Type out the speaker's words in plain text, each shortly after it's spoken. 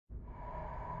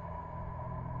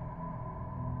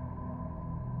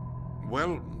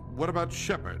Well, what about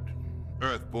Shepard?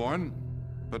 Earthborn,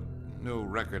 but no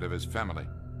record of his family.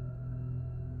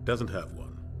 Doesn't have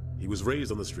one. He was raised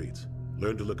on the streets.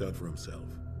 Learned to look out for himself.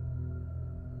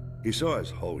 He saw his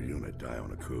whole unit die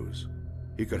on a cruise.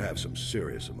 He could have some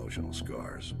serious emotional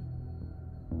scars.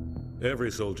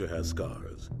 Every soldier has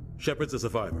scars. Shepard's a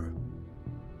survivor.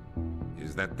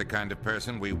 Is that the kind of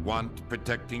person we want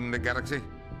protecting the galaxy?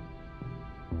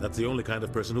 That's the only kind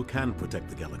of person who can protect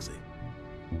the galaxy.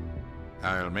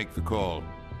 I'll make the call.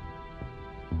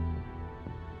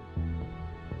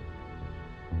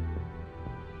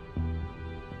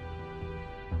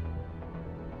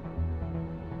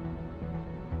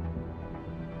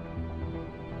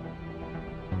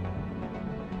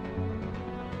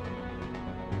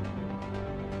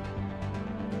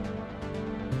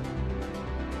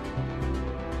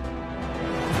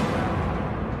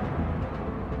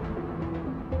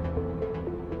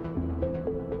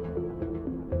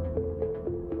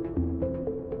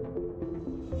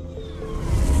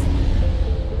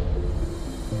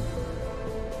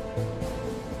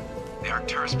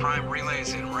 Arcturus Prime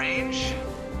relays in range.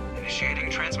 Initiating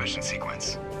transmission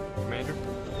sequence. Commander?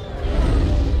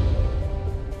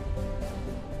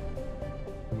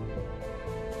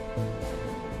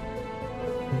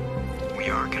 We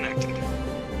are connected.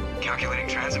 Calculating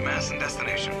transit mass and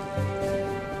destination.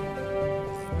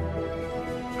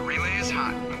 The relay is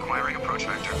hot. Acquiring approach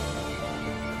vector.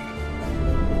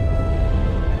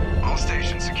 All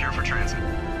stations secure for transit.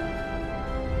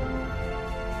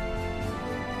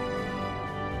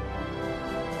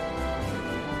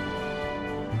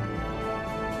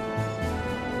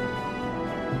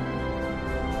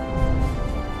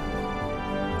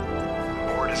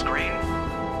 Green.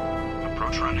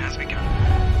 Approach run has begun.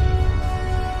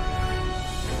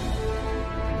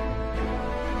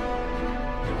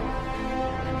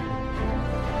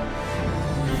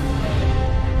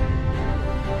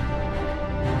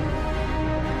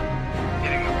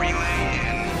 Hitting the relay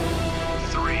in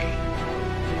 3,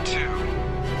 2,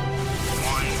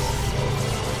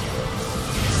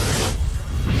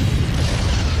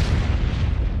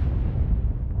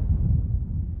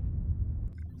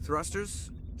 1. Thrusters?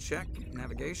 Check.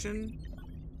 Navigation?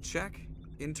 Check.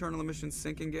 Internal emissions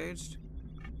sync engaged.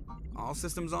 All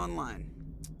systems online.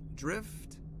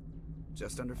 Drift?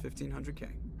 Just under 1500K.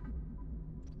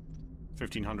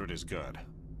 1500 is good.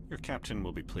 Your captain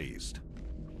will be pleased.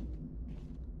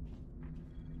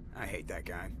 I hate that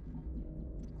guy.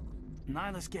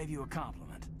 Nihilus gave you a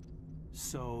compliment.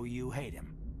 So you hate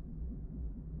him.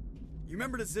 You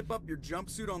remember to zip up your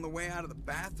jumpsuit on the way out of the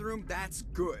bathroom? That's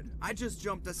good. I just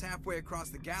jumped us halfway across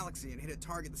the galaxy and hit a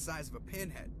target the size of a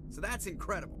pinhead. So that's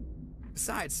incredible.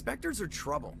 Besides, Spectres are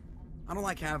trouble. I don't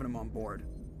like having them on board.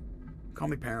 Call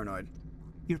me paranoid.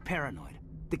 You're paranoid.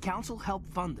 The Council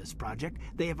helped fund this project.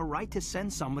 They have a right to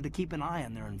send someone to keep an eye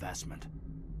on their investment.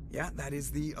 Yeah, that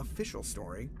is the official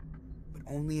story. But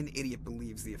only an idiot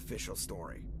believes the official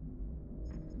story.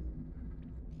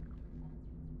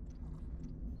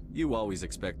 You always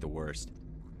expect the worst.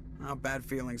 Well, bad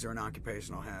feelings are an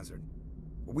occupational hazard.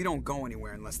 But we don't go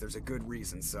anywhere unless there's a good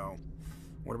reason, so...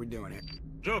 What are we doing here?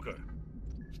 Joker,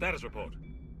 status report.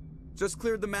 Just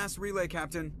cleared the mass relay,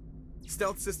 Captain.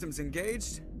 Stealth systems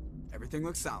engaged. Everything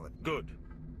looks solid. Good.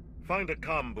 Find a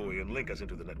comm buoy and link us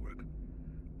into the network.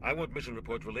 I want mission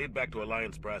reports relayed back to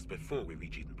Alliance Brass before we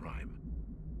reach Eden Prime.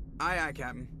 Aye, aye,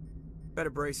 Captain. Better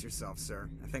brace yourself, sir.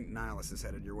 I think Nihilus is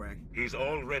headed your way. He's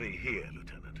already here,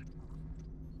 Lieutenant.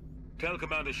 Tell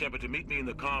Commander Shepard to meet me in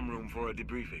the comm room for a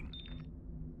debriefing.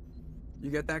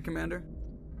 You get that, Commander?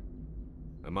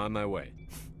 I'm on my way.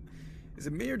 Is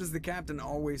it me or does the Captain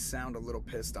always sound a little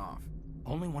pissed off?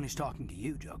 Only when he's talking to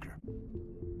you, Joker.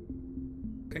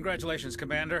 Congratulations,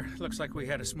 Commander. Looks like we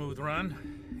had a smooth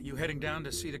run. You heading down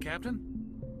to see the Captain?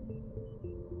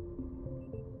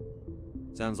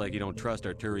 Sounds like you don't trust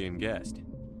our Turian guest.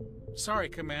 Sorry,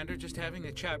 Commander. Just having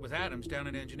a chat with Adams down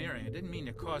at engineering. I didn't mean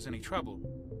to cause any trouble.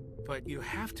 But you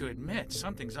have to admit,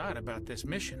 something's odd about this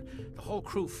mission. The whole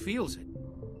crew feels it.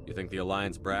 You think the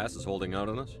Alliance brass is holding out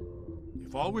on us?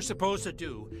 If all we're supposed to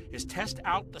do is test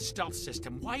out the stealth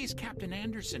system, why is Captain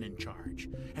Anderson in charge?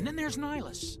 And then there's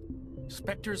Nihilus.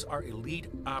 Spectres are elite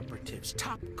operatives,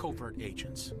 top covert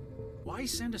agents. Why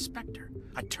send a Spectre,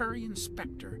 a Turian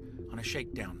Spectre, on a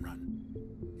shakedown run?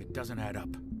 It doesn't add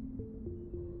up.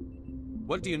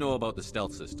 What do you know about the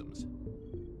stealth systems?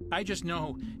 I just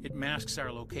know it masks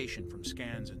our location from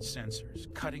scans and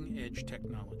sensors. Cutting-edge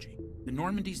technology. The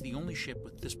Normandy's the only ship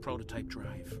with this prototype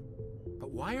drive.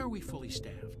 But why are we fully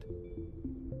staffed?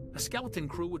 A skeleton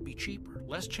crew would be cheaper,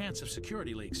 less chance of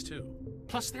security leaks too.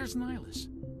 Plus there's Nihilus.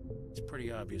 It's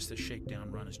pretty obvious this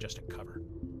shakedown run is just a cover.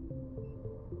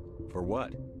 For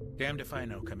what? Damned if I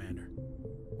know, Commander.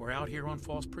 We're out here on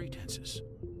false pretenses.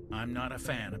 I'm not a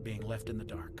fan of being left in the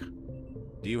dark.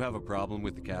 Do you have a problem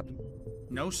with the captain?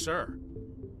 No, sir.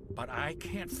 But I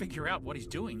can't figure out what he's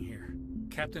doing here.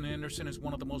 Captain Anderson is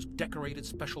one of the most decorated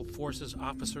Special Forces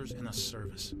officers in the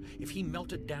service. If he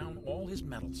melted down all his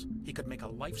medals, he could make a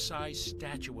life-size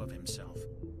statue of himself.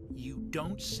 You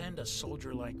don't send a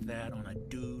soldier like that on a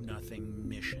do-nothing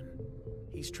mission.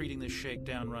 He's treating this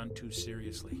shakedown run too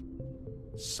seriously.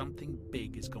 Something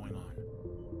big is going on.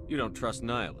 You don't trust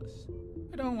Nihilus?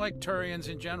 I don't like Turians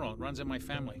in general. It runs in my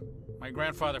family. My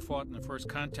grandfather fought in the First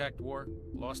Contact War,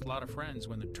 lost a lot of friends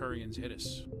when the Turians hit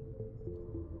us.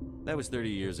 That was 30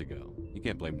 years ago. You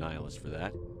can't blame Nihilus for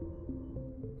that.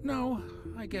 No,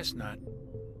 I guess not.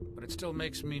 But it still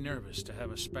makes me nervous to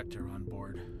have a Spectre on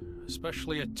board,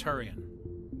 especially a Turian.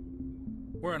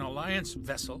 We're an Alliance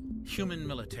vessel, human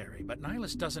military, but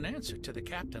Nihilus doesn't answer to the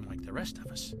captain like the rest of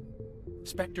us.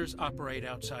 Spectres operate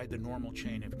outside the normal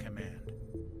chain of command.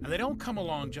 And they don't come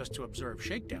along just to observe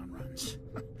shakedown runs.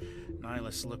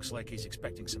 Nihilus looks like he's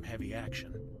expecting some heavy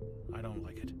action. I don't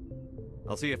like it.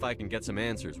 I'll see if I can get some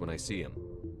answers when I see him.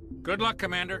 Good luck,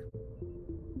 Commander.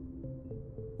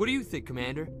 What do you think,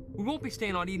 Commander? We won't be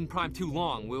staying on Eden Prime too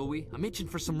long, will we? I'm itching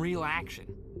for some real action.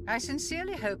 I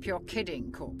sincerely hope you're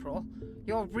kidding, Corporal.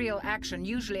 Your real action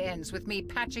usually ends with me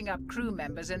patching up crew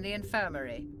members in the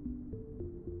infirmary.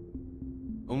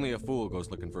 Only a fool goes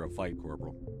looking for a fight,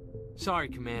 Corporal. Sorry,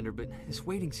 Commander, but this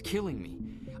waiting's killing me.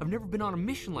 I've never been on a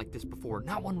mission like this before,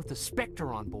 not one with a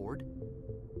Spectre on board.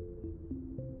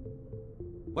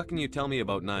 What can you tell me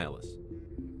about Nihilus?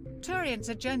 Turians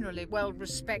are generally well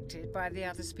respected by the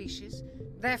other species.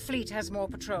 Their fleet has more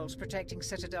patrols protecting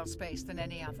Citadel space than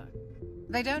any other.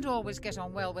 They don't always get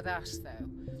on well with us,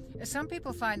 though. Some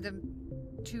people find them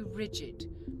too rigid.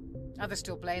 Others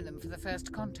still blame them for the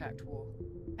First Contact War.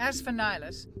 As for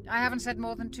Nihilus, I haven't said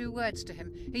more than 2 words to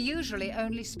him. He usually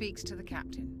only speaks to the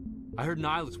captain. I heard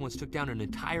Nihilus once took down an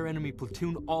entire enemy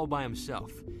platoon all by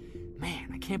himself. Man,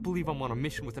 I can't believe I'm on a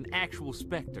mission with an actual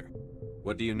Spectre.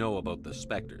 What do you know about the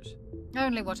Spectres?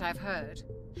 Only what I've heard.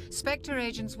 Spectre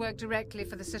agents work directly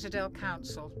for the Citadel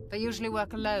Council. They usually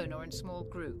work alone or in small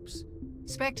groups.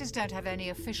 Spectres don't have any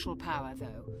official power,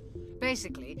 though.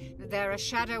 Basically, they're a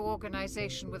shadow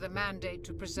organization with a mandate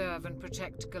to preserve and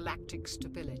protect galactic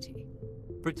stability.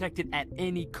 Protect it at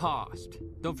any cost.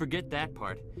 Don't forget that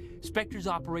part. Spectres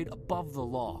operate above the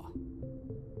law.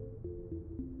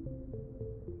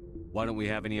 Why don't we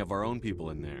have any of our own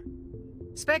people in there?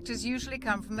 Spectres usually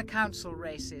come from the Council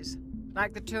races,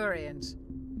 like the Turians.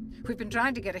 We've been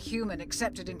trying to get a human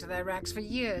accepted into their ranks for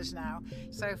years now.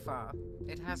 So far,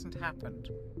 it hasn't happened.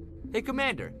 Hey,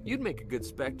 Commander, you'd make a good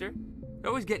Spectre. You're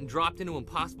always getting dropped into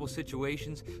impossible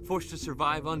situations, forced to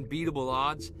survive unbeatable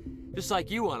odds. Just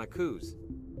like you on a cruise.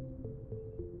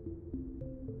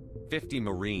 50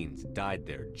 Marines died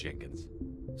there, Jenkins.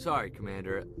 Sorry,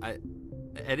 Commander. I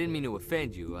didn't mean to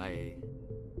offend you. I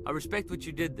respect what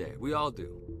you did there. We all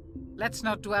do. Let's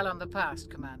not dwell on the past,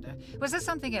 Commander. Was there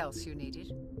something else you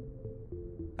needed?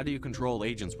 How do you control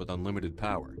agents with unlimited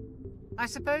power? I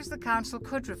suppose the Council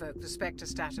could revoke the Spectre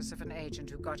status of an agent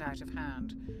who got out of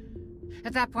hand.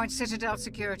 At that point, Citadel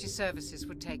Security Services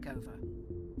would take over.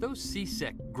 Those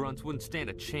C-Sec grunts wouldn't stand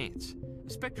a chance.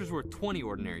 The Spectres were 20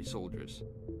 ordinary soldiers.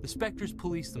 The Spectres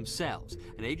police themselves.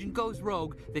 An agent goes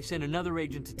rogue, they send another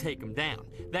agent to take him down.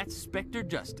 That's Spectre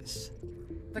justice.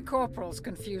 The Corporal's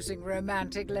confusing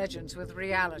romantic legends with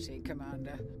reality,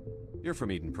 Commander. You're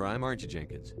from Eden Prime, aren't you,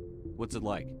 Jenkins? What's it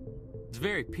like? It's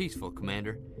very peaceful,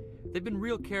 Commander. They've been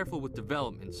real careful with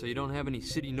development, so you don't have any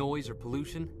city noise or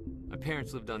pollution. My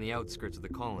parents lived on the outskirts of the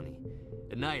colony.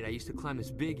 At night, I used to climb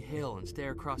this big hill and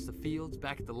stare across the fields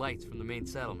back at the lights from the main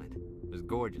settlement. It was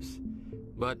gorgeous.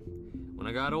 But when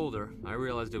I got older, I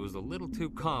realized it was a little too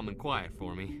calm and quiet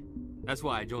for me. That's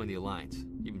why I joined the Alliance.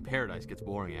 Even Paradise gets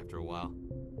boring after a while.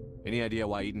 Any idea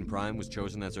why Eden Prime was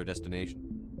chosen as our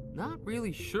destination? Not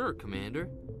really sure, Commander.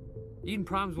 Eden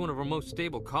Prime's one of our most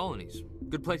stable colonies.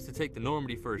 Good place to take the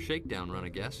Normandy for a shakedown run, I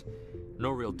guess. No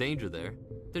real danger there.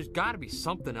 There's gotta be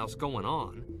something else going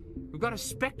on. We've got a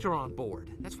Spectre on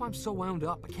board. That's why I'm so wound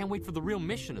up. I can't wait for the real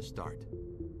mission to start.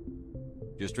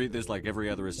 Just treat this like every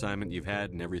other assignment you've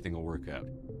had and everything will work out.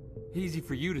 Easy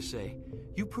for you to say.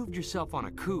 You proved yourself on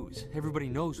a cruise. Everybody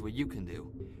knows what you can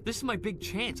do. This is my big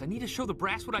chance. I need to show the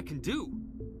brass what I can do.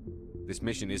 This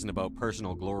mission isn't about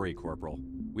personal glory, Corporal.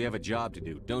 We have a job to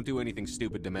do. Don't do anything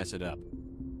stupid to mess it up.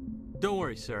 Don't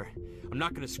worry, sir. I'm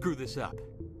not gonna screw this up.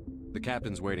 The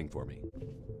captain's waiting for me.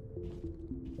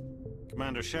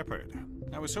 Commander Shepard,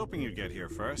 I was hoping you'd get here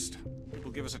first. It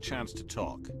will give us a chance to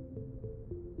talk.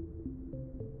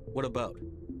 What about?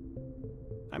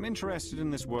 I'm interested in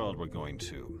this world we're going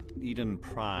to, Eden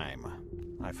Prime.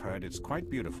 I've heard it's quite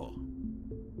beautiful.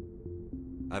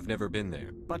 I've never been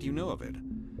there. But you know of it.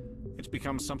 It's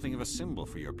become something of a symbol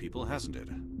for your people, hasn't it?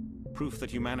 Proof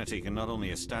that humanity can not only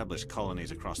establish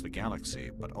colonies across the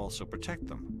galaxy, but also protect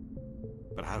them.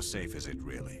 But how safe is it,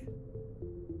 really?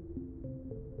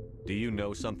 Do you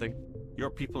know something? Your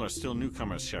people are still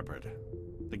newcomers, Shepard.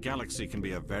 The galaxy can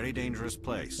be a very dangerous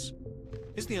place.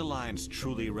 Is the Alliance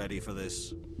truly ready for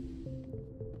this?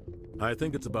 I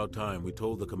think it's about time we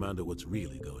told the Commander what's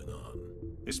really going on.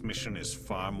 This mission is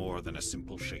far more than a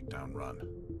simple shakedown run.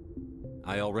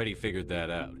 I already figured that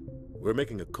out. We're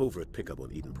making a covert pickup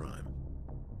on Eden Prime.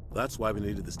 That's why we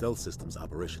needed the stealth systems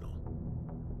operational.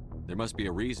 There must be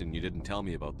a reason you didn't tell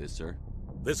me about this, sir.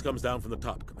 This comes down from the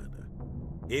top, Commander.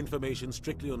 Information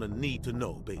strictly on a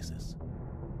need-to-know basis.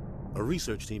 A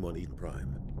research team on Eden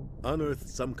Prime unearthed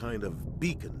some kind of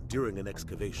beacon during an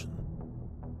excavation.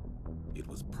 It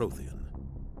was Prothean.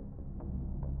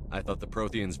 I thought the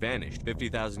Protheans vanished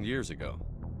 50,000 years ago.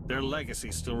 Their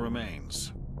legacy still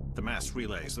remains. The mass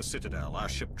relays, the Citadel, our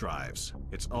ship drives.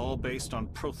 It's all based on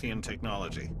Prothean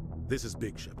technology. This is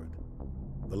big, Shepard.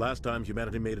 The last time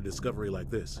humanity made a discovery like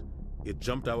this, it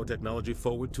jumped our technology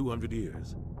forward 200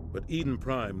 years. But Eden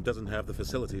Prime doesn't have the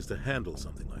facilities to handle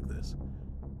something like this.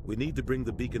 We need to bring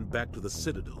the beacon back to the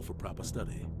Citadel for proper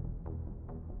study.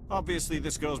 Obviously,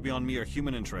 this goes beyond mere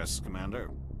human interests, Commander.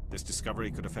 This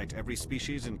discovery could affect every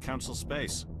species in Council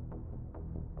space.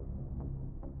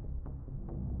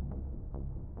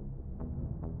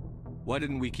 Why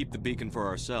didn't we keep the beacon for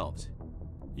ourselves?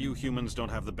 You humans don't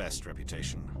have the best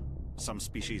reputation. Some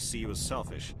species see you as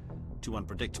selfish, too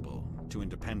unpredictable, too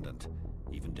independent,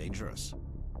 even dangerous.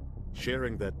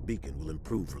 Sharing that beacon will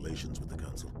improve relations with the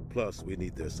Council. Plus, we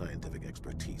need their scientific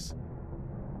expertise.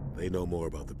 They know more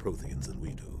about the Protheans than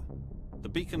we do. The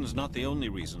beacon's not the only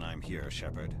reason I'm here,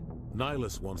 Shepard.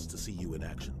 Nihilus wants to see you in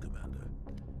action, Commander.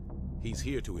 He's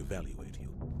here to evaluate you.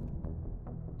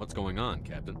 What's going on,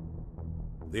 Captain?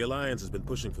 The Alliance has been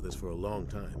pushing for this for a long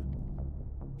time.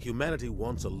 Humanity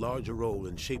wants a larger role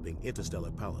in shaping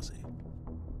interstellar policy.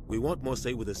 We want more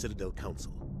say with the Citadel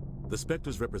Council. The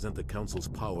Spectres represent the Council's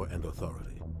power and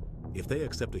authority. If they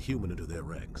accept a human into their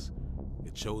ranks,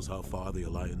 it shows how far the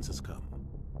Alliance has come.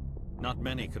 Not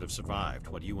many could have survived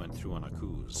what you went through on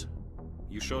Akuz.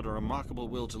 You showed a remarkable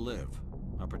will to live,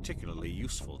 a particularly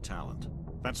useful talent.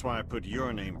 That's why I put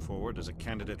your name forward as a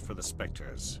candidate for the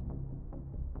Spectres.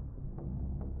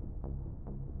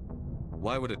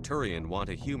 Why would a Turian want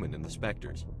a human in the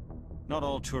Spectres? Not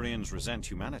all Turians resent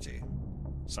humanity.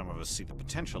 Some of us see the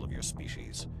potential of your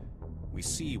species. We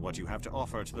see what you have to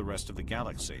offer to the rest of the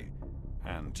galaxy,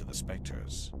 and to the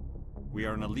Spectres. We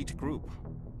are an elite group.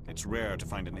 It's rare to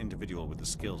find an individual with the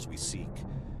skills we seek.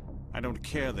 I don't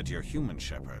care that you're human,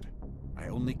 Shepard. I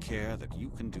only care that you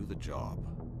can do the job.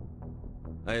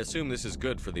 I assume this is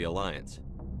good for the Alliance.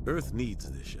 Earth needs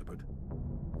this, Shepard.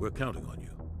 We're counting on you.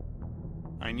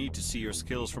 I need to see your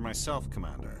skills for myself,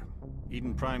 Commander.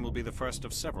 Eden Prime will be the first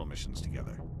of several missions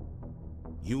together.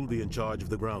 You'll be in charge of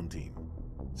the ground team.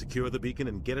 Secure the beacon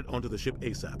and get it onto the ship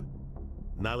ASAP.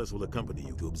 Nihilus will accompany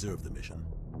you to observe the mission.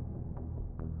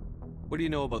 What do you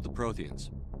know about the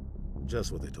Protheans?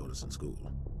 Just what they taught us in school.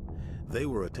 They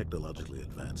were a technologically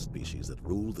advanced species that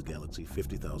ruled the galaxy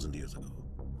 50,000 years ago.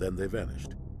 Then they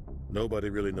vanished. Nobody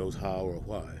really knows how or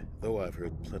why, though I've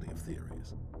heard plenty of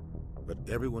theories. But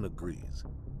everyone agrees,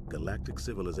 galactic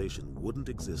civilization wouldn't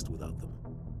exist without them.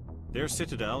 Their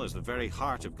citadel is the very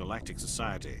heart of galactic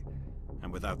society,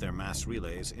 and without their mass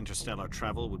relays, interstellar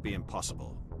travel would be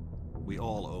impossible. We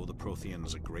all owe the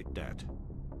Protheans a great debt.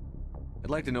 I'd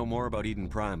like to know more about Eden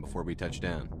Prime before we touch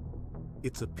down.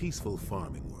 It's a peaceful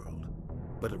farming world,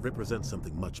 but it represents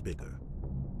something much bigger.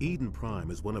 Eden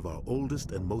Prime is one of our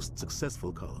oldest and most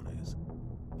successful colonies.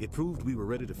 It proved we were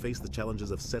ready to face the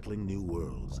challenges of settling new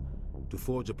worlds, to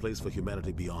forge a place for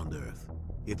humanity beyond Earth.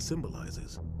 It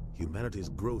symbolizes humanity's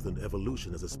growth and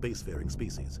evolution as a spacefaring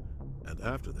species. And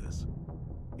after this,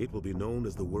 it will be known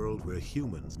as the world where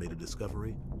humans made a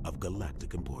discovery of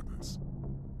galactic importance.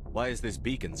 Why is this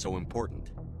beacon so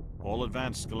important? All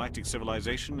advanced galactic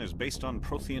civilization is based on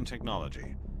Prothean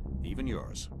technology, even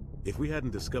yours. If we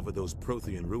hadn't discovered those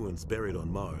Prothean ruins buried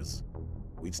on Mars,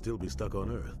 we'd still be stuck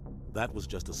on Earth. That was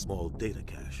just a small data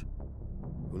cache.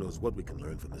 Who knows what we can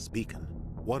learn from this beacon?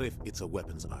 What if it's a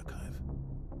weapons archive?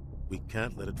 We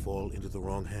can't let it fall into the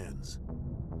wrong hands.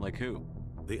 Like who?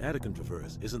 The Attican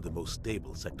Traverse isn't the most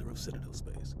stable sector of Citadel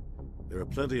space. There are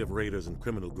plenty of raiders and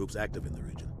criminal groups active in the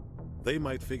region. They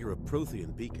might figure a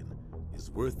Prothean beacon is is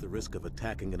worth the risk of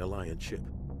attacking an Alliance ship.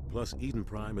 Plus, Eden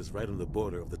Prime is right on the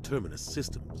border of the Terminus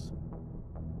systems.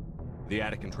 The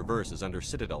Attic and Traverse is under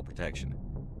Citadel protection.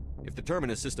 If the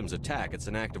Terminus systems attack, it's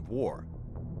an act of war.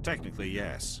 Technically,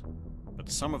 yes. But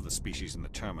some of the species in the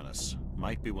Terminus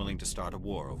might be willing to start a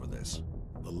war over this.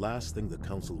 The last thing the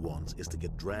Council wants is to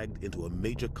get dragged into a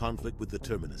major conflict with the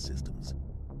Terminus systems.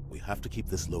 We have to keep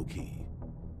this low-key.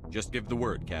 Just give the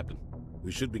word, Captain.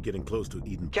 We should be getting close to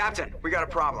Eden. Captain, we got a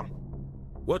problem.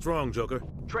 What's wrong, Joker?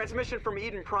 Transmission from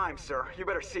Eden Prime, sir. You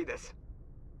better see this.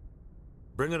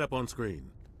 Bring it up on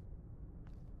screen.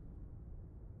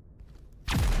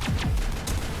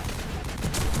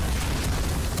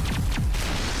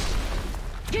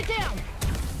 Get down!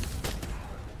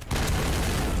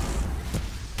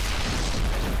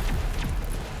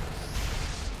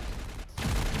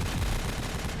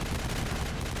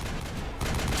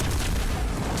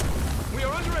 We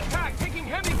are under attack, taking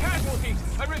heavy casualties.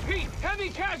 I repeat, heavy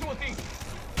casualties.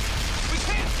 We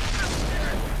can't.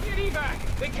 Get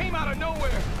evac. They came out of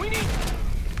nowhere. We need.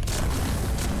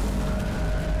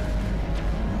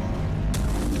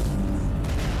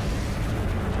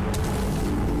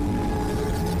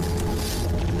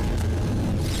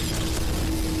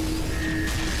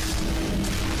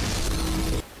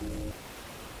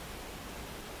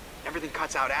 Everything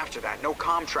cuts out after that. No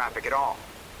comm traffic at all.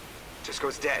 Just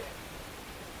goes dead.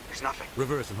 There's nothing.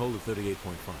 Reverse and hold at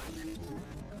 38.5.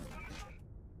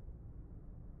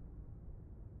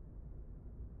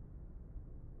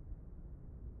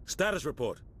 Status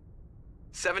report.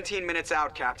 17 minutes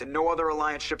out, Captain. No other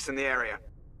Alliance ships in the area.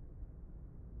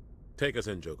 Take us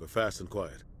in, Joker. Fast and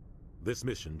quiet. This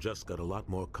mission just got a lot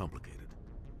more complicated.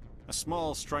 A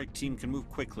small strike team can move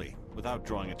quickly, without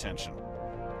drawing attention.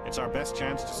 It's our best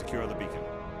chance to secure the beacon.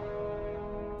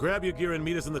 Grab your gear and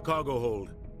meet us in the cargo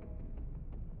hold.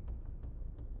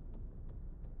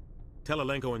 Tell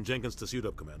Alenko and Jenkins to suit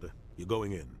up, Commander. You're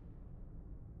going in.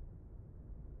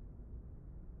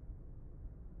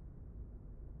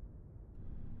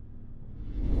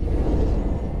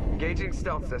 Engaging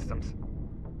stealth systems.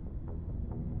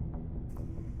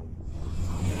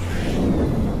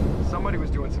 Somebody was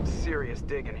doing some serious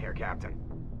digging here, Captain.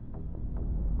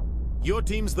 Your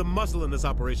team's the muscle in this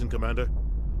operation, Commander.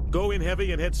 Go in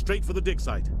heavy and head straight for the dig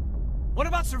site. What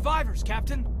about survivors,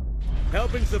 Captain?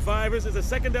 Helping survivors is a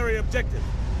secondary objective.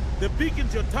 The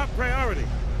beacon's your top priority.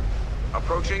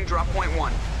 Approaching drop point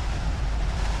 1.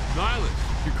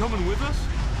 Nihilus, you coming with us?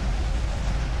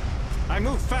 I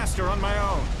move faster on my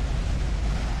own.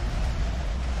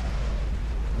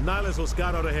 Nihilus will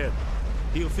scout out ahead.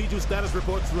 He'll feed you status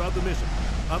reports throughout the mission.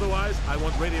 Otherwise, I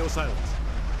want radio silence.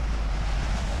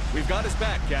 We've got his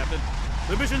back, Captain.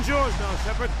 The mission's yours now,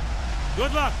 Shepard.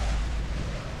 Good luck!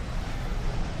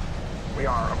 We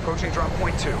are approaching drop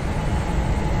point 2.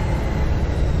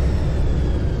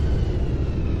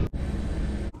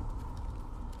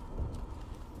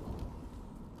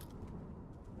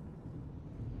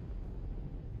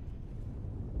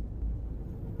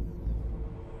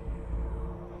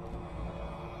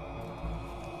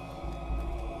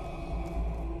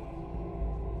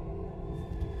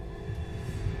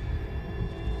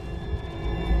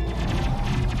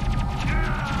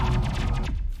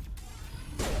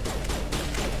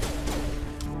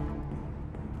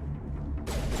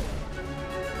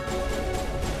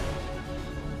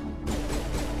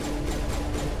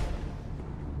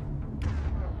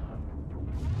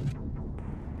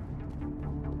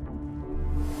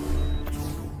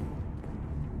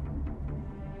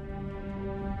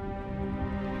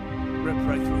 Ripped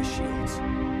right through his shields.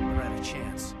 Never had a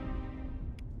chance.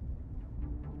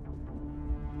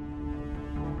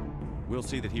 We'll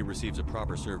see that he receives a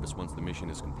proper service once the mission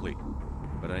is complete.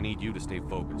 But I need you to stay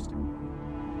focused.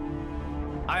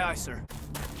 Aye, aye, sir.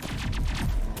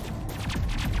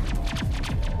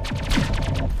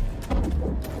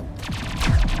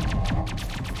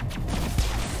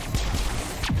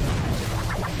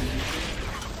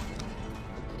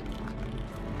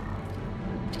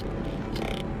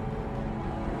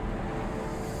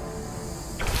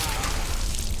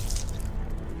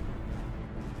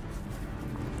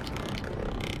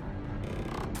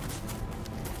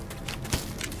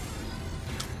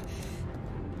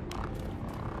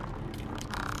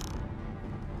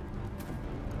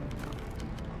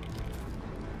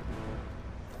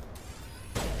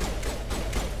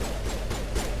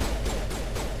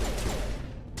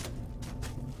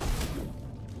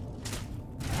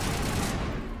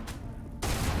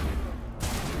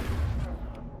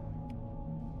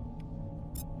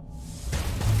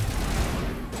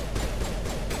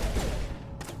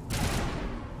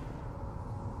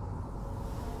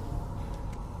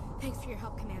 Thanks for your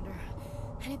help, Commander.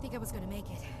 I didn't think I was gonna make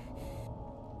it.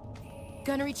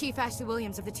 Gunnery Chief Ashley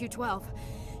Williams of the 212.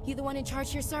 You the one in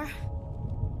charge here, sir?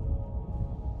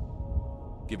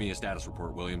 Give me a status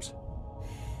report, Williams.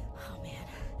 Oh, man.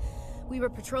 We were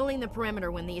patrolling the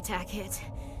perimeter when the attack hit.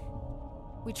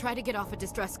 We tried to get off a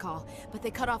distress call, but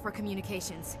they cut off our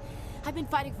communications. I've been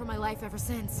fighting for my life ever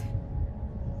since.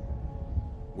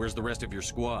 Where's the rest of your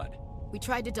squad? We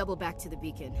tried to double back to the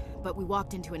beacon, but we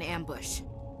walked into an ambush.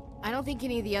 I don't think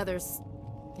any of the others...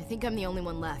 I think I'm the only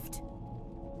one left.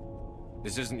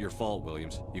 This isn't your fault,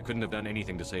 Williams. You couldn't have done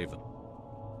anything to save them.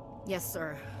 Yes,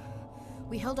 sir.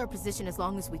 We held our position as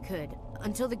long as we could,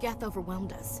 until the Geth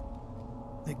overwhelmed us.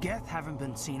 The Geth haven't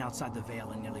been seen outside the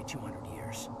Veil in nearly 200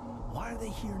 years. Why are they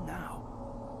here now?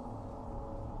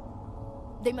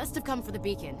 They must have come for the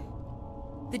beacon.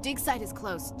 The dig site is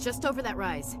close, just over that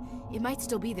rise. It might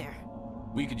still be there.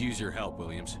 We could use your help,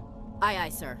 Williams. Aye, aye,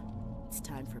 sir. It's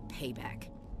time for payback.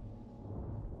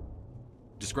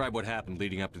 Describe what happened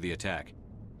leading up to the attack.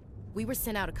 We were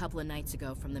sent out a couple of nights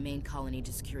ago from the main colony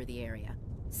to secure the area.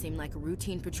 Seemed like a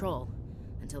routine patrol,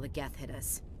 until the Geth hit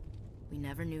us. We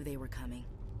never knew they were coming.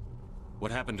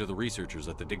 What happened to the researchers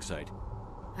at the dig site?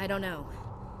 I don't know.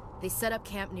 They set up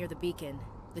camp near the beacon.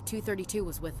 The 232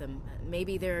 was with them.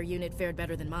 Maybe their unit fared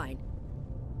better than mine.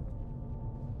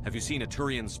 Have you seen a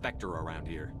Turian Spectre around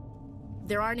here?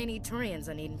 There aren't any Turians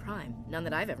on Eden Prime. None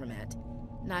that I've ever met.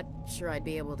 Not sure I'd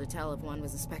be able to tell if one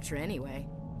was a Spectre anyway.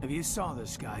 If you saw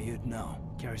this guy, you'd know.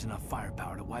 Carries enough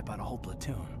firepower to wipe out a whole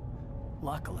platoon.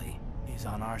 Luckily, he's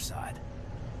on our side.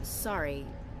 Sorry.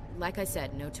 Like I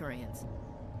said, no Turians.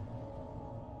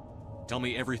 Tell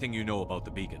me everything you know about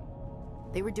the beacon.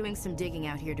 They were doing some digging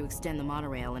out here to extend the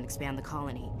monorail and expand the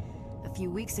colony. A few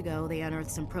weeks ago, they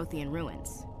unearthed some Prothean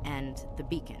ruins, and the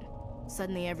beacon.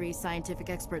 Suddenly, every scientific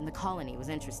expert in the colony was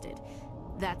interested.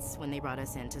 That's when they brought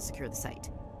us in to secure the site.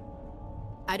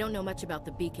 I don't know much about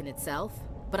the beacon itself,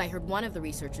 but I heard one of the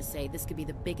researchers say this could be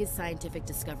the biggest scientific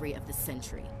discovery of the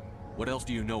century. What else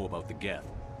do you know about the Geth?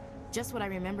 Just what I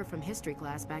remember from history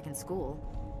class back in school.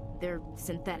 They're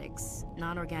synthetics,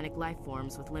 non-organic life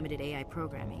forms with limited AI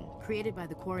programming, created by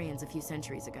the Quarians a few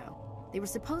centuries ago. They were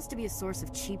supposed to be a source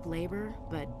of cheap labor,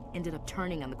 but ended up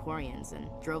turning on the Quarians and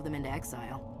drove them into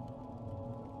exile.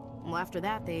 Well, after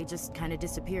that, they just kind of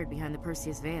disappeared behind the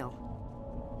Perseus Veil.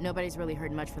 Nobody's really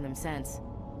heard much from them since.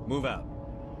 Move out.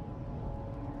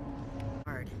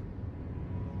 Hard.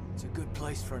 It's a good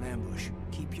place for an ambush.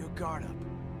 Keep your guard up.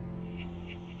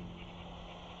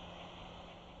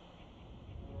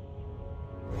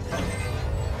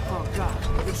 Oh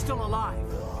God, they're still alive!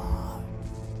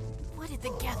 What did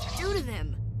the Geth do to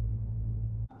them?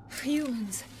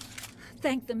 Humans.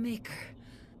 Thank the Maker.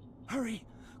 Hurry!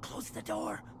 Close the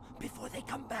door before they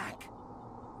come back.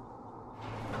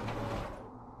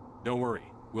 Don't worry,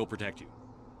 we'll protect you.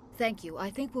 Thank you. I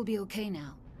think we'll be okay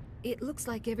now. It looks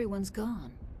like everyone's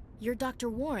gone. You're Dr.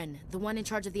 Warren, the one in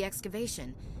charge of the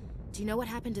excavation. Do you know what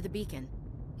happened to the beacon?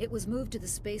 It was moved to the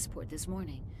spaceport this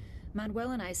morning.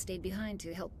 Manuel and I stayed behind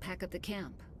to help pack up the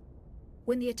camp.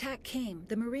 When the attack came,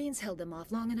 the Marines held them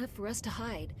off long enough for us to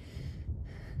hide.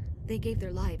 They gave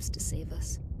their lives to save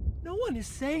us. No one is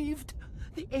saved.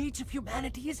 The age of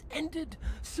humanity is ended.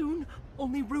 Soon,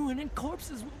 only ruin and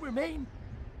corpses will remain.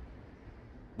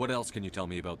 What else can you tell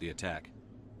me about the attack?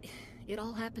 It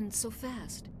all happened so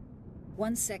fast.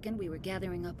 1 second we were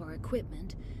gathering up our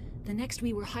equipment. The next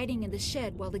we were hiding in the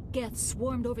shed while the Geth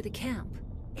swarmed over the camp.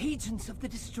 Agents of the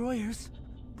Destroyers,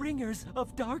 bringers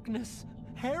of darkness,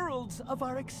 heralds of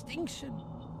our extinction.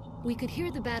 We could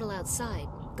hear the battle outside.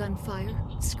 Gunfire,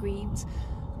 screams.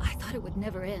 I thought it would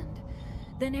never end.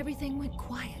 Then everything went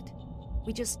quiet.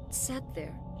 We just sat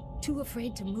there, too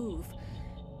afraid to move,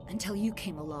 until you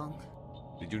came along.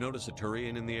 Did you notice a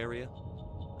Turian in the area?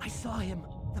 I saw him,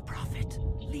 the Prophet,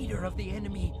 leader of the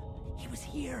enemy. He was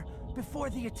here before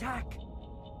the attack.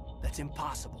 That's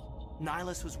impossible.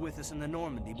 Nihilus was with us in the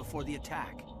Normandy before the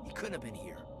attack. He couldn't have been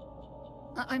here.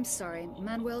 I'm sorry.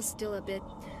 Manuel's still a bit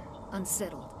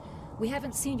unsettled. We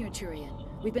haven't seen your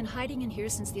Turian. We've been hiding in here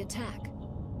since the attack.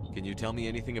 Can you tell me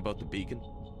anything about the beacon?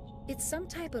 It's some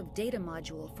type of data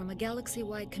module from a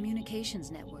galaxy-wide communications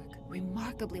network.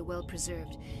 Remarkably well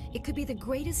preserved. It could be the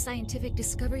greatest scientific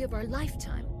discovery of our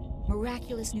lifetime.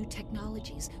 Miraculous new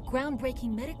technologies,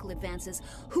 groundbreaking medical advances.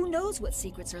 Who knows what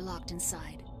secrets are locked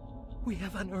inside? We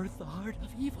have unearthed the heart of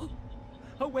evil,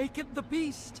 awakened the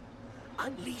beast,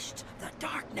 unleashed the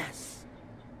darkness.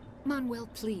 Manuel,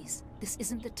 please. This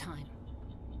isn't the time.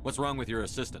 What's wrong with your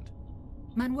assistant?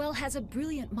 Manuel has a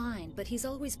brilliant mind, but he's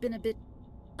always been a bit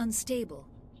unstable.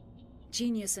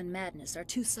 Genius and madness are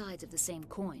two sides of the same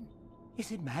coin.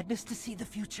 Is it madness to see the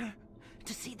future?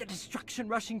 To see the destruction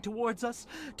rushing towards us?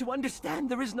 To understand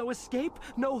there is no escape?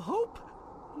 No hope?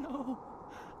 No.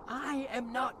 I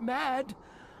am not mad.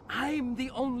 I'm the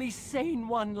only sane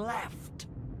one left.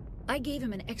 I gave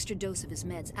him an extra dose of his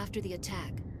meds after the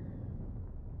attack.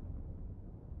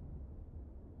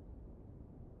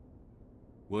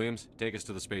 Williams, take us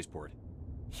to the spaceport.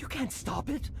 You can't stop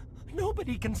it.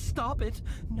 Nobody can stop it.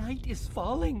 Night is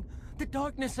falling. The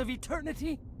darkness of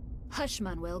eternity. Hush,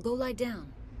 Manuel. Go lie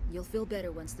down. You'll feel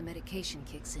better once the medication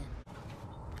kicks in.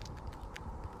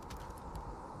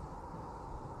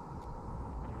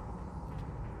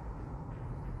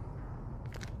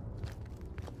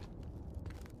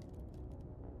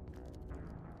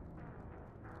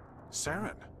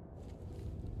 Saren.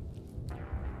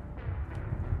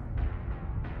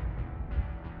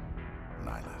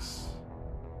 Nihilus.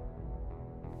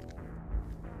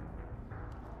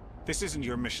 This isn't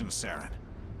your mission, Saren.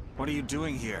 What are you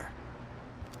doing here?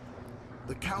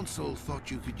 The Council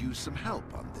thought you could use some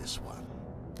help on this one.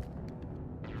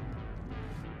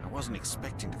 I wasn't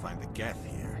expecting to find the Geth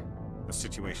here. The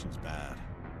situation's bad.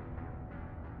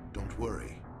 Don't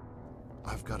worry.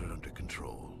 I've got it under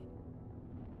control.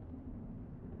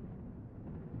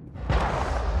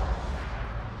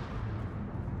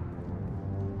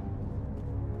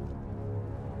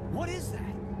 What is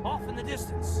that? Off in the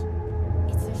distance.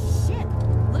 It's a ship.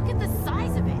 Look at the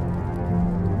size of it.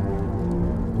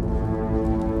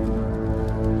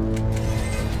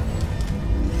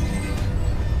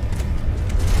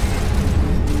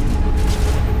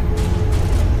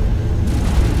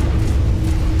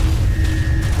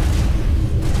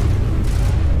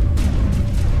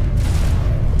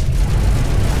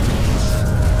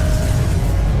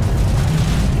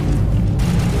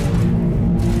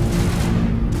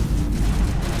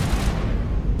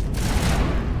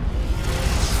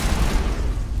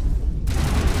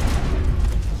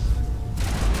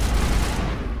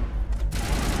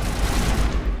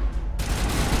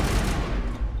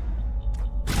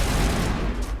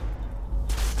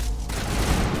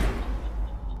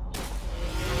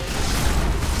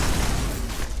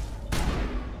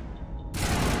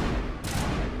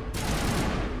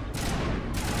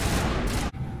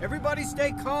 Everybody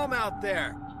stay calm out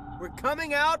there. We're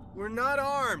coming out, we're not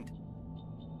armed.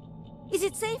 Is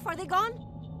it safe? Are they gone?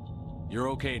 You're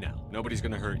okay now. Nobody's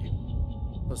gonna hurt you.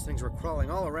 Those things were crawling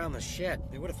all around the shed.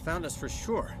 They would have found us for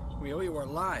sure. We owe you our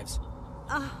lives.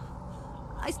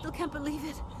 I still can't believe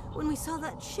it. When we saw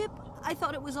that ship, I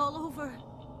thought it was all over.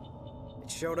 It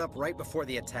showed up right before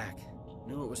the attack.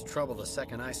 Knew it was trouble the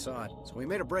second I saw it, so we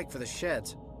made a break for the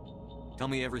sheds. Tell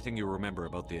me everything you remember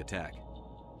about the attack.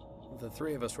 The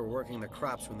three of us were working the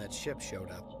crops when that ship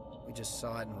showed up. We just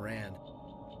saw it and ran.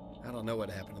 I don't know what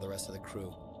happened to the rest of the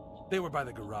crew. They were by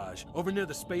the garage, over near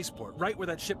the spaceport, right where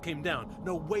that ship came down.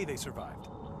 No way they survived.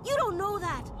 You don't know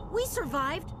that. We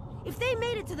survived. If they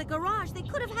made it to the garage, they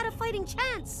could have had a fighting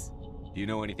chance. Do you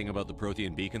know anything about the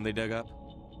Prothean beacon they dug up?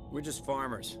 We're just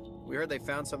farmers. We heard they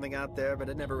found something out there, but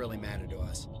it never really mattered to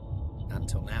us. Not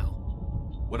until now.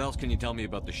 What else can you tell me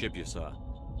about the ship you saw?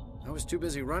 I was too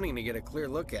busy running to get a clear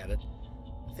look at it.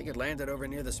 I think it landed over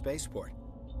near the spaceport.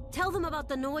 Tell them about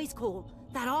the noise, Cole.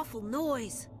 That awful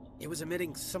noise. It was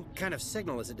emitting some kind of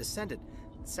signal as it descended.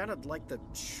 It sounded like the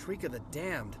shriek of the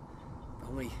damned.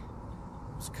 Only it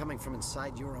was coming from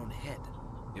inside your own head.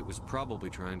 It was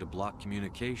probably trying to block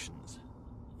communications.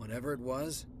 Whatever it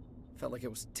was, felt like it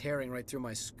was tearing right through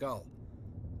my skull.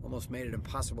 Almost made it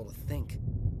impossible to think.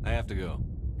 I have to go.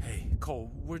 Hey,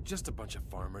 Cole, we're just a bunch of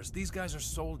farmers. These guys are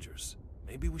soldiers.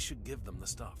 Maybe we should give them the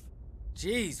stuff.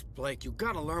 Jeez, Blake, you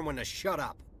gotta learn when to shut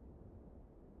up.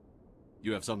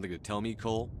 You have something to tell me,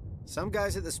 Cole? Some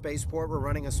guys at the spaceport were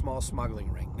running a small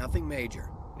smuggling ring, nothing major.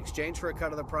 In exchange for a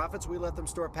cut of the profits, we let them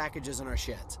store packages in our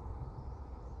sheds.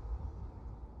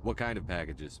 What kind of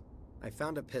packages? I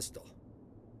found a pistol.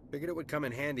 Figured it would come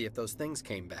in handy if those things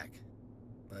came back.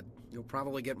 But you'll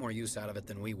probably get more use out of it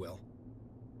than we will.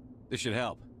 This should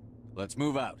help. Let's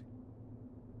move out.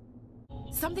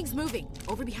 Something's moving,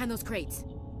 over behind those crates.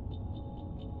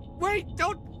 Wait!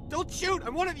 Don't shoot!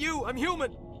 I'm one of you! I'm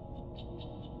human!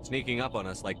 Sneaking up on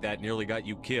us like that nearly got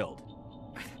you killed.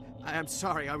 I'm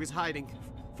sorry, I was hiding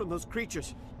from those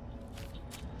creatures.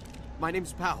 My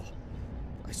name's Powell.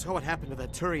 I saw what happened to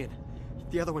that Turian.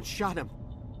 The other one shot him.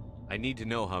 I need to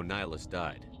know how Nihilus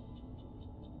died.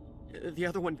 The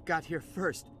other one got here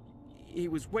first. He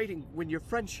was waiting when your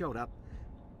friend showed up.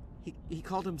 He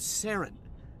called him Saren.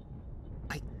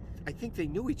 I think they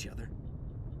knew each other.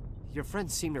 Your friend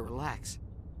seemed to relax.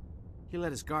 He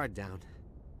let his guard down.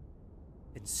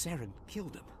 And Saren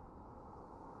killed him.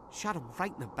 Shot him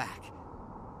right in the back.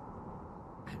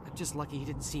 I'm just lucky he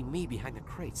didn't see me behind the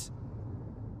crates.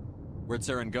 Where'd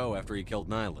Saren go after he killed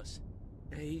Nihilus?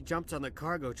 He jumped on the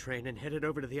cargo train and headed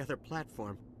over to the other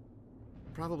platform.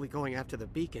 Probably going after the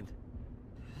beacon.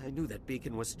 I knew that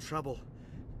beacon was trouble.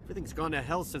 Everything's gone to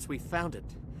hell since we found it.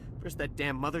 First that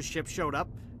damn mothership showed up,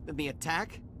 then the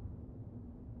attack.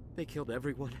 They killed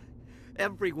everyone.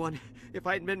 Everyone. If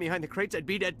I hadn't been behind the crates, I'd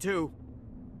be dead too.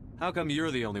 How come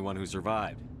you're the only one who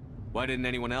survived? Why didn't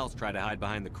anyone else try to hide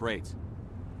behind the crates?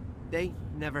 They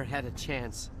never had a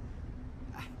chance.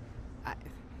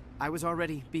 I was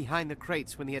already behind the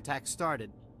crates when the attack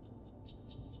started.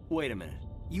 Wait a minute.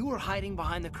 You were hiding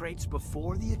behind the crates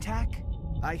before the attack?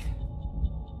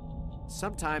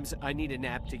 Sometimes I need a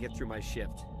nap to get through my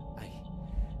shift.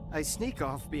 I sneak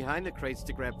off behind the crates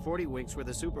to grab 40 winks where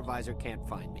the supervisor can't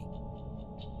find me.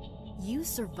 You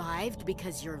survived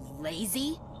because you're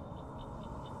lazy?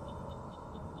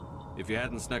 If you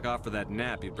hadn't snuck off for that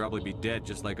nap, you'd probably be dead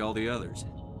just like all the others.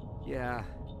 Yeah,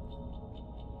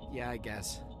 I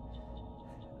guess.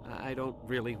 I don't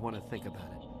really want to think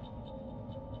about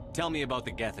it. Tell me about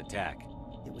the Geth attack.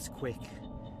 It was quick.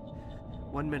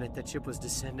 1 minute that ship was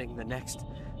descending, the next,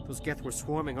 those Geth were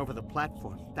swarming over the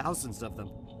platform. Thousands of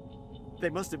them. They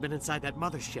must have been inside that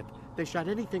mothership. They shot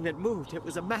anything that moved. It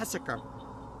was a massacre.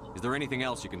 Is there anything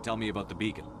else you can tell me about the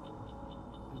beacon?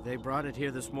 They brought it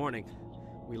here this morning.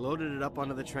 We loaded it up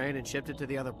onto the train and shipped it to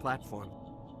the other platform.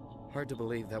 Hard to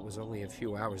believe that was only a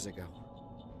few hours ago.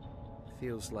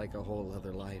 Feels like a whole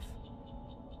other life.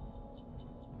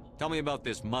 Tell me about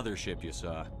this mothership you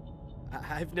saw.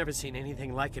 I've never seen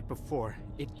anything like it before.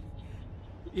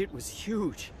 It was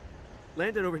huge.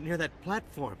 Landed over near that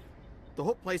platform. The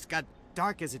whole place got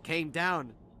dark as it came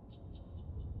down.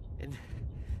 And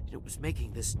it was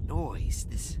making this noise,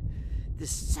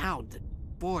 this sound that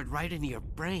bored right into your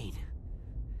brain.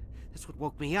 That's what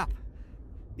woke me up.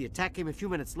 The attack came a few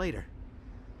minutes later.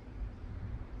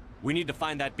 We need to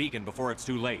find that beacon before it's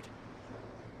too late.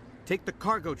 Take the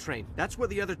cargo train. That's where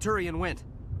the other Turian went.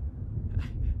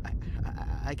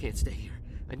 I can't stay here.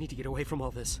 I need to get away from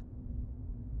all this.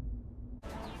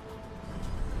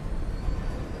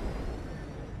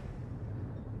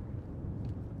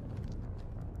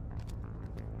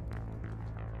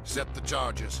 Set the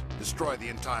charges. Destroy the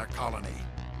entire colony.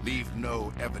 Leave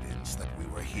no evidence that we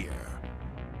were here.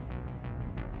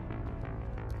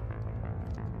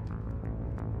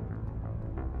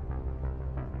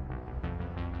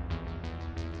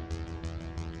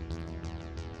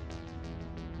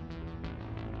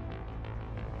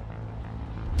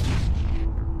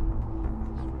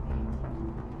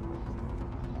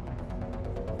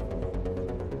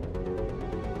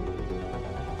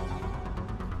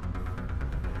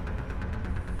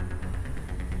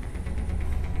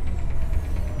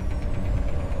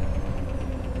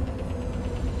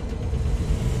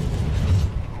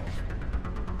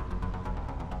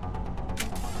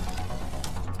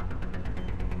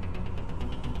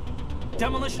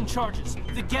 Demolition charges.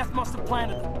 The Geth must have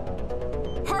planted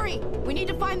them. Hurry! We need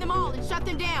to find them all and shut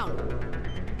them down!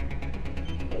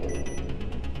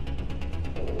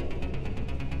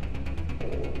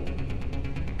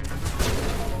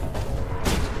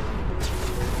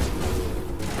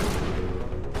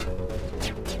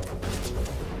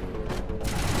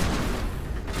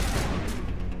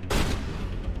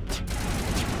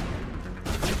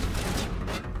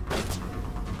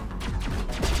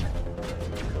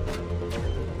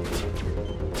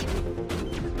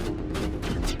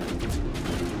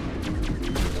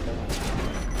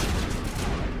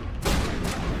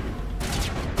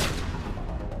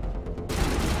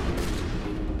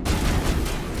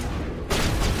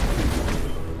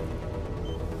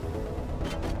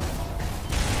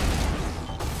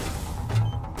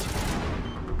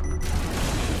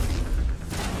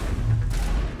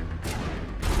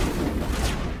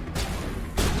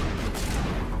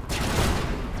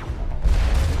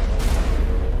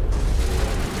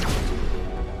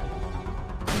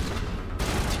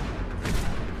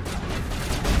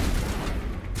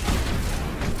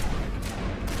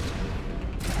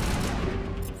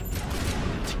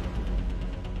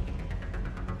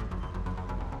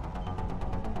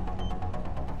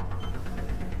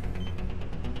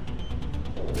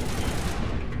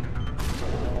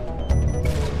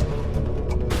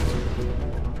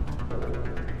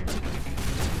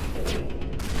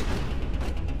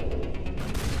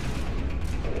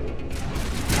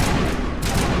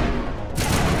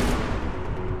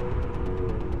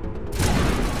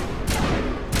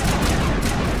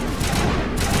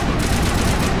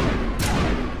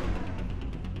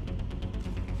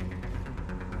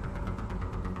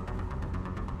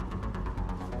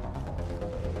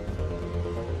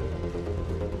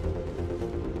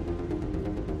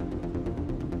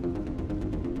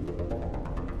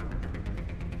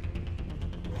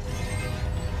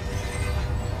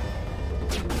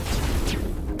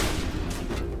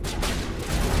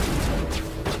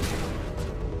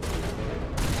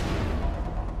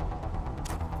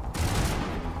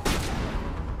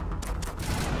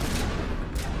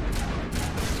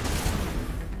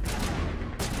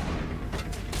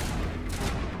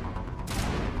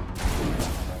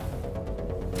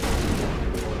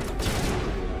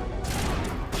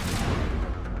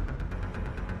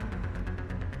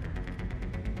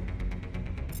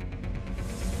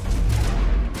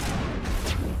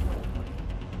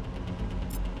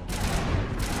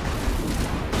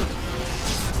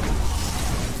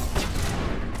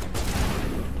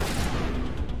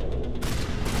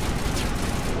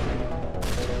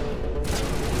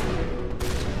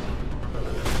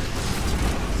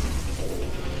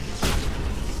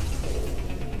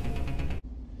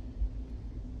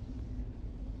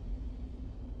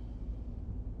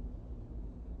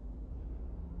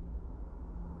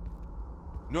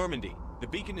 Normandy, the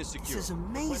beacon is secure. This is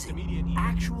Request amazing. immediate-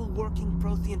 Actual working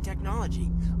Prothean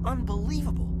technology.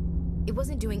 Unbelievable. It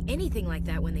wasn't doing anything like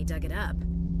that when they dug it up.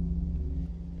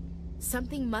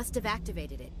 Something must have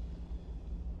activated it.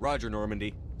 Roger,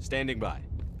 Normandy. Standing by.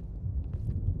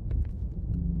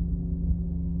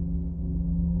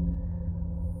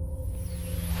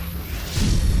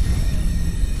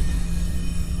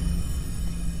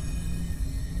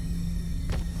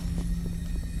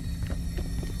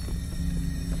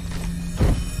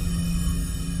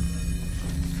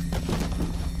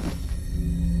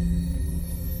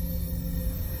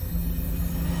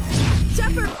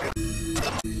 Shepard!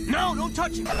 No, don't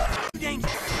touch him!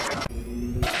 Dangerous!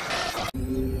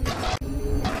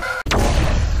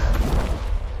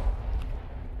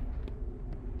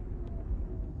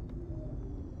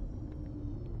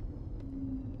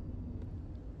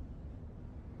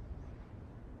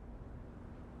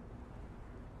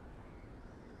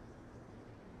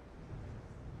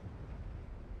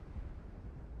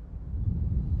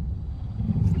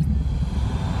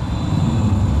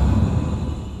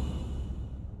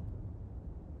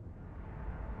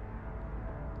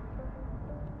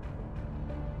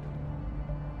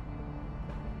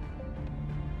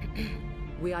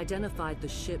 We identified the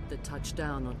ship that touched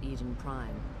down on Eden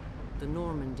Prime. The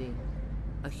Normandy,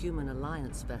 a human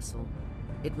alliance vessel.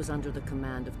 It was under the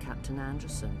command of Captain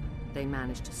Anderson. They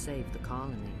managed to save the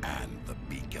colony. And the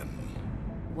beacon.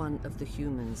 One of the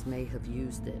humans may have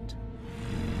used it.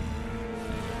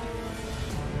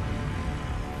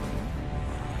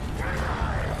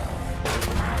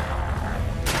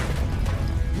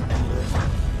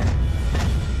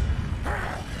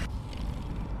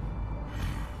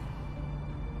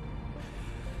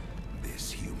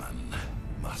 This human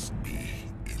must be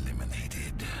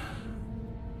eliminated.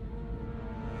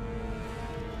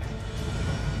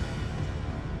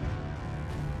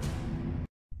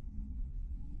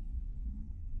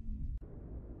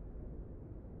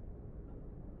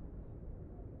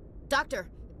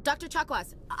 Dr.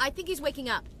 Chakwas, I think he's waking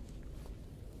up.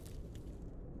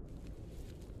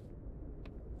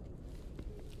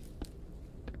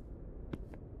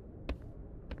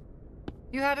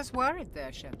 You had us worried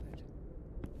there, Shepard.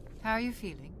 How are you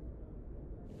feeling?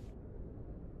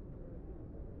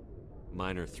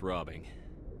 Minor throbbing.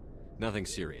 Nothing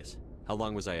serious. How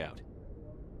long was I out?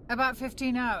 About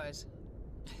 15 hours.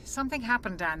 Something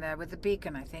happened down there with the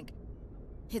beacon, I think.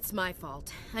 It's my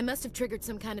fault. I must have triggered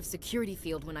some kind of security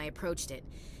field when I approached it.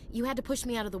 You had to push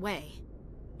me out of the way.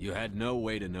 You had no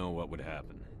way to know what would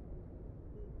happen.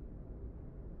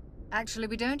 Actually,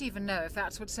 we don't even know if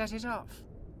that's what set it off.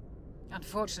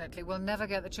 Unfortunately, we'll never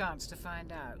get the chance to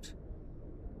find out.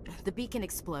 The beacon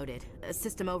exploded. A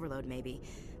system overload, maybe.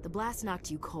 The blast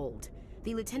knocked you cold.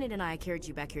 The lieutenant and I carried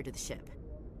you back here to the ship.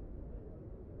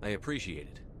 I appreciate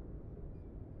it.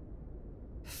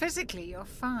 Physically, you're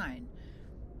fine.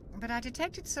 But I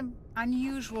detected some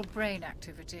unusual brain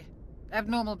activity.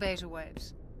 Abnormal beta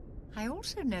waves. I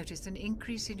also noticed an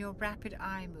increase in your rapid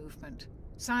eye movement.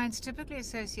 Signs typically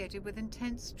associated with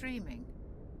intense dreaming.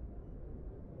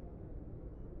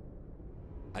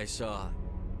 I saw...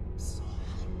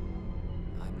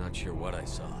 I'm not sure what I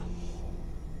saw.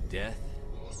 Death?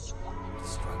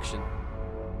 Destruction?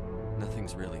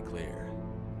 Nothing's really clear.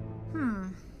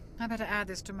 I better add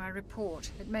this to my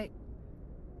report. It may...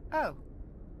 Oh,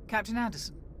 Captain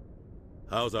Anderson.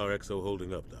 How's our XO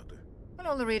holding up, Doctor? Well,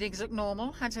 all the readings look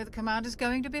normal. I'd say the commander's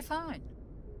going to be fine.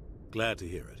 Glad to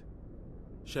hear it.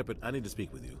 Shepard, I need to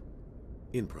speak with you.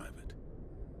 In private.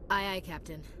 Aye, aye,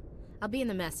 Captain. I'll be in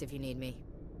the mess if you need me.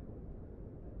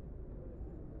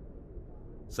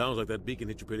 Sounds like that beacon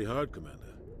hit you pretty hard,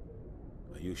 Commander.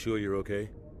 Are you sure you're okay?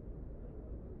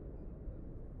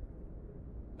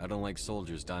 I don't like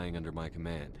soldiers dying under my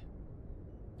command.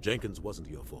 Jenkins wasn't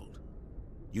your fault.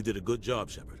 You did a good job,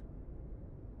 Shepard.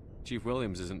 Chief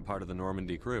Williams isn't part of the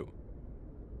Normandy crew.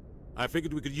 I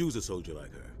figured we could use a soldier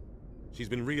like her. She's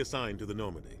been reassigned to the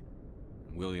Normandy.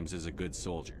 Williams is a good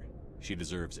soldier. She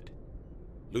deserves it.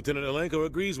 Lieutenant Alenko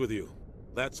agrees with you.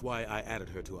 That's why I added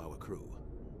her to our crew.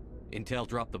 Intel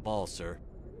dropped the ball, sir.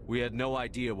 We had no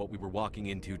idea what we were walking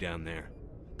into down there.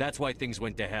 That's why things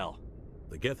went to hell.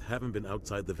 The Geth haven't been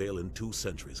outside the Veil in 2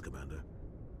 centuries, Commander.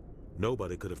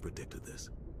 Nobody could have predicted this.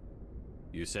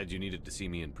 You said you needed to see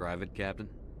me in private, Captain?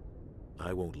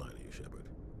 I won't lie to you, Shepard.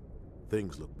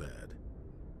 Things look bad.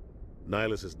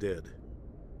 Nihilus is dead.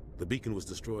 The beacon was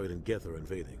destroyed and Geth are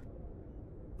invading.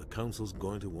 The Council's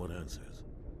going to want answers.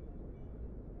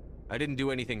 I didn't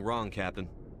do anything wrong, Captain.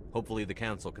 Hopefully the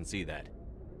Council can see that.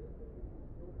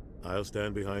 I'll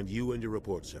stand behind you and your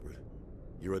report, Shepard.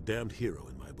 You're a damned hero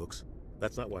in my books.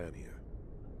 That's not why I'm here.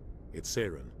 It's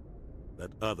Saren,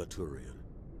 that other Turian.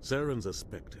 Saren's a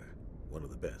Spectre, one of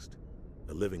the best,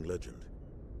 a living legend.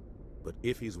 But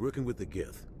if he's working with the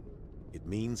Geth, it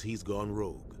means he's gone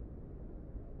rogue.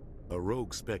 A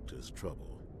rogue Spectre's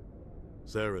trouble.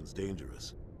 Saren's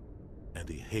dangerous, and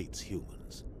he hates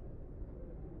humans.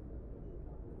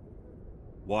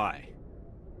 Why?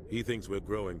 He thinks we're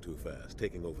growing too fast,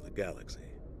 taking over the galaxy.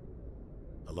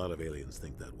 A lot of aliens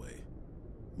think that way.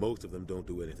 Most of them don't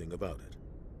do anything about it.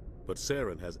 But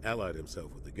Saren has allied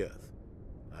himself with the Geth.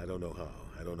 I don't know how,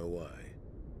 I don't know why.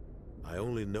 I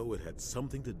only know it had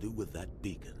something to do with that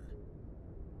beacon.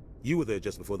 You were there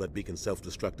just before that beacon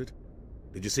self-destructed.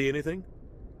 Did you see anything?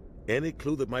 Any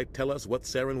clue that might tell us what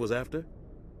Saren was after?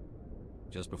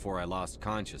 Just before I lost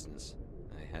consciousness,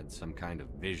 I had some kind of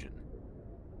vision.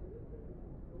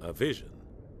 A vision?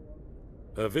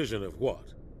 A vision of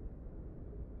what?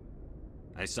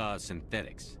 I saw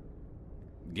synthetics.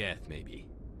 Geth, maybe.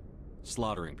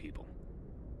 Slaughtering people.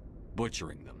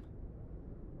 Butchering them.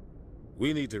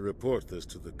 We need to report this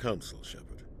to the Council,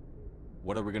 Shepard.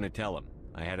 What are we gonna tell them?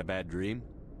 I had a bad dream?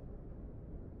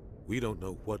 We don't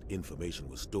know what information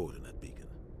was stored in that beacon.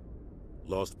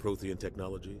 Lost Prothean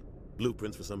technology?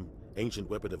 Blueprints for some ancient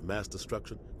weapon of mass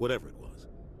destruction? Whatever it was.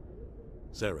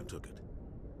 Saren took it.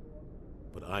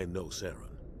 But I know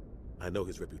Saren. I know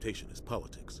his reputation is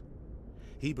politics.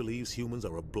 He believes humans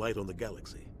are a blight on the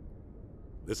galaxy.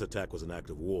 This attack was an act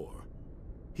of war.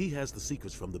 He has the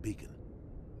secrets from the beacon.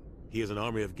 He has an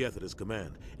army of Geth at his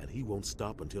command, and he won't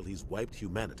stop until he's wiped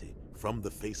humanity from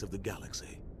the face of the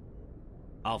galaxy.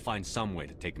 I'll find some way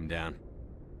to take him down.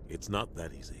 It's not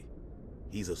that easy.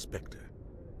 He's a Spectre.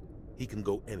 He can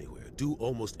go anywhere, do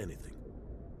almost anything.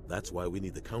 That's why we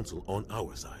need the Council on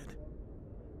our side.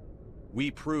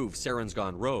 We prove Saren's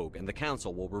gone rogue, and the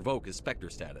Council will revoke his Spectre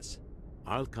status.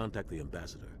 I'll contact the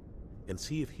Ambassador, and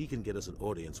see if he can get us an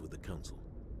audience with the Council.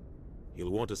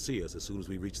 He'll want to see us as soon as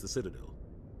we reach the Citadel.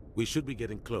 We should be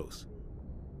getting close.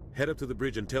 Head up to the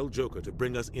bridge and tell Joker to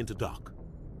bring us into dock.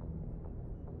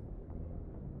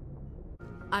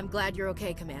 I'm glad you're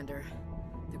okay, Commander.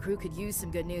 The crew could use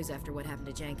some good news after what happened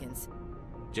to Jenkins.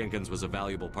 Jenkins was a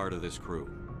valuable part of this crew.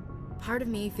 Part of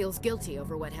me feels guilty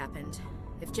over what happened.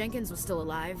 If Jenkins was still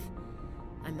alive,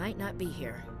 I might not be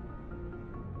here.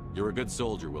 You're a good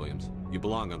soldier, Williams. You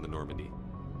belong on the Normandy.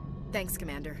 Thanks,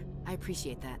 Commander. I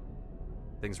appreciate that.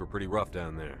 Things were pretty rough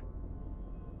down there.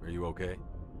 Are you okay?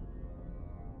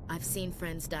 I've seen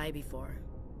friends die before.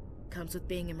 Comes with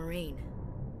being a Marine.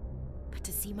 But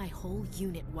to see my whole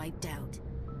unit wiped out,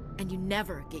 and you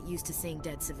never get used to seeing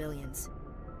dead civilians.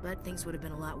 But things would have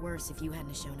been a lot worse if you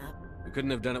hadn't shown up. We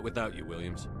couldn't have done it without you,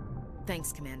 Williams.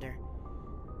 Thanks, Commander.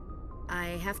 I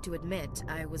have to admit,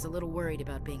 I was a little worried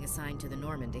about being assigned to the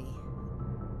Normandy.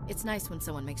 It's nice when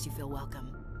someone makes you feel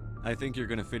welcome. I think you're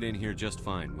gonna fit in here just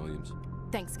fine, Williams.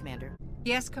 Thanks, Commander.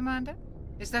 Yes, Commander?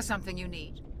 Is there something you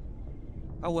need?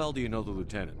 How well do you know the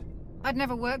Lieutenant? I'd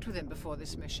never worked with him before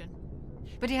this mission.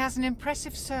 But he has an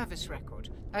impressive service record.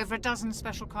 Over a dozen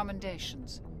special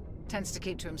commendations. Tends to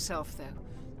keep to himself, though.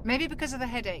 Maybe because of the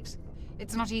headaches.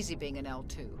 It's not easy being an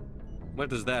L2. What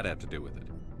does that have to do with it?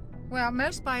 Well,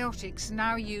 most biotics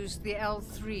now use the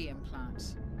L3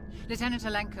 implants. Lieutenant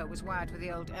Alenko was wired with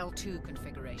the old L2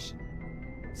 configuration.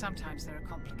 Sometimes there are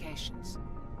complications.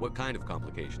 What kind of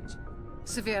complications?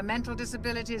 Severe mental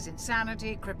disabilities,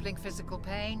 insanity, crippling physical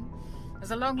pain.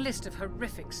 There's a long list of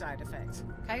horrific side effects.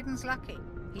 Caden's lucky.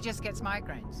 He just gets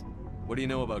migraines. What do you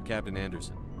know about Captain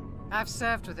Anderson? I've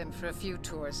served with him for a few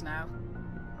tours now.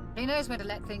 He knows when to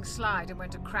let things slide and when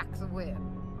to crack the whip.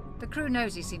 The crew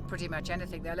knows he's seen pretty much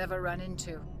anything they'll ever run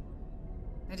into.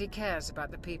 And he cares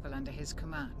about the people under his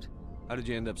command. How did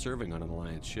you end up serving on an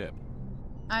Alliance ship?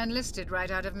 I enlisted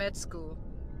right out of med school.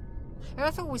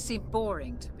 Earth always seemed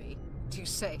boring to me. Too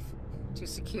safe, too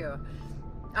secure.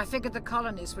 I figured the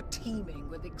colonies were teeming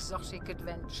with exotic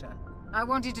adventure. I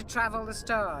wanted to travel the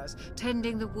stars,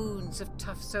 tending the wounds of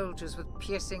tough soldiers with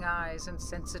piercing eyes and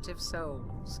sensitive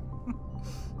souls.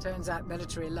 Turns out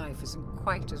military life isn't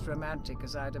quite as romantic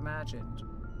as I'd imagined.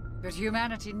 But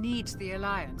humanity needs the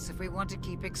Alliance if we want to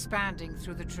keep expanding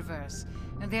through the Traverse,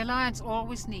 and the Alliance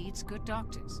always needs good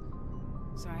doctors.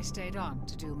 So I stayed on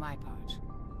to do my part.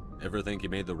 Ever think you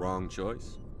made the wrong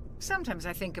choice? Sometimes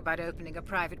I think about opening a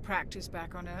private practice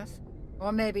back on Earth.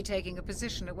 Or maybe taking a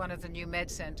position at one of the new med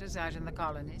centers out in the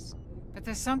colonies. But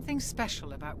there's something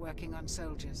special about working on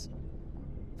soldiers.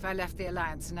 If I left the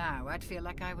Alliance now, I'd feel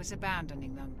like I was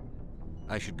abandoning them.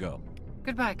 I should go.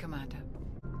 Goodbye, Commander.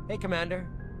 Hey, Commander.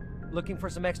 Looking for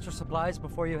some extra supplies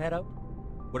before you head out?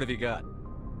 What have you got?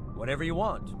 Whatever you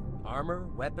want. Armor,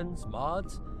 weapons,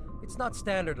 mods. It's not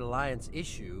standard Alliance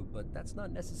issue, but that's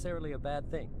not necessarily a bad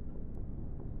thing.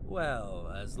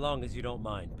 Well, as long as you don't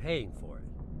mind paying for it.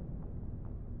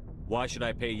 Why should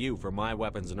I pay you for my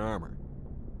weapons and armor?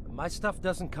 My stuff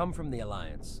doesn't come from the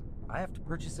Alliance. I have to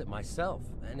purchase it myself,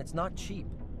 and it's not cheap.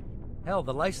 Hell,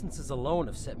 the licenses alone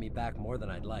have set me back more than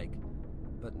I'd like.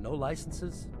 But no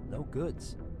licenses, no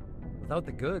goods. Without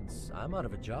the goods, I'm out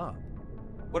of a job.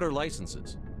 What are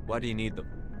licenses? Why do you need them?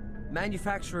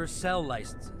 Manufacturers sell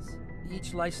licenses.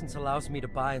 Each license allows me to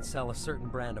buy and sell a certain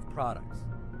brand of products.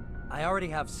 I already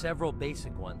have several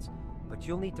basic ones, but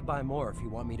you'll need to buy more if you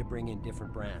want me to bring in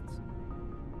different brands.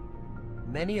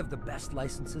 Many of the best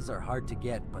licenses are hard to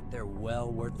get, but they're well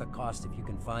worth the cost if you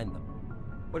can find them.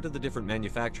 What do the different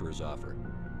manufacturers offer?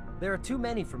 There are too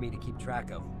many for me to keep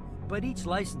track of, but each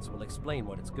license will explain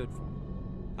what it's good for.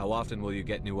 How often will you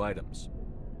get new items?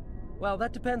 Well,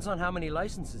 that depends on how many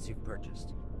licenses you've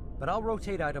purchased, but I'll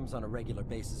rotate items on a regular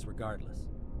basis regardless.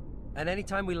 And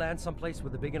anytime we land someplace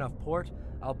with a big enough port,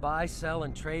 I'll buy, sell,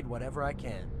 and trade whatever I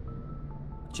can.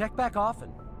 Check back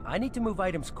often. I need to move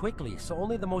items quickly, so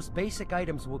only the most basic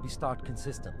items will be stocked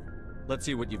consistently. Let's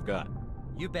see what you've got.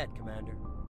 You bet, Commander.